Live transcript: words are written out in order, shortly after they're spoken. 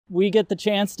we get the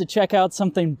chance to check out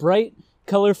something bright,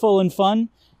 colorful, and fun,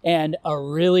 and a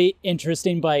really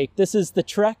interesting bike. This is the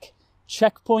Trek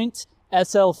Checkpoint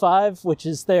SL5, which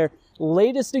is their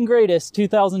latest and greatest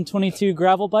 2022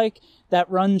 gravel bike that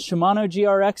runs Shimano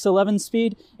GRX 11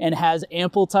 speed and has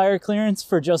ample tire clearance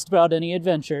for just about any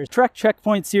adventure. Trek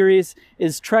Checkpoint series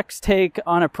is Trek's take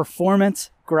on a performance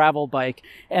gravel bike.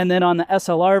 And then on the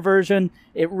SLR version,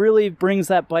 it really brings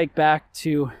that bike back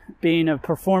to being a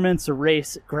performance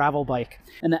race gravel bike.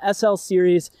 And the SL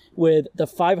series with the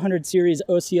 500 series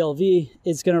OCLV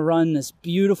is going to run this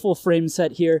beautiful frame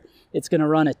set here. It's going to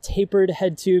run a tapered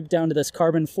head tube down to this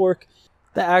carbon fork.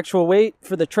 The actual weight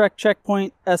for the Trek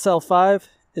Checkpoint SL5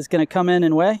 is going to come in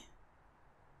and weigh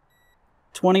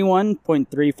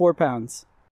 21.34 pounds.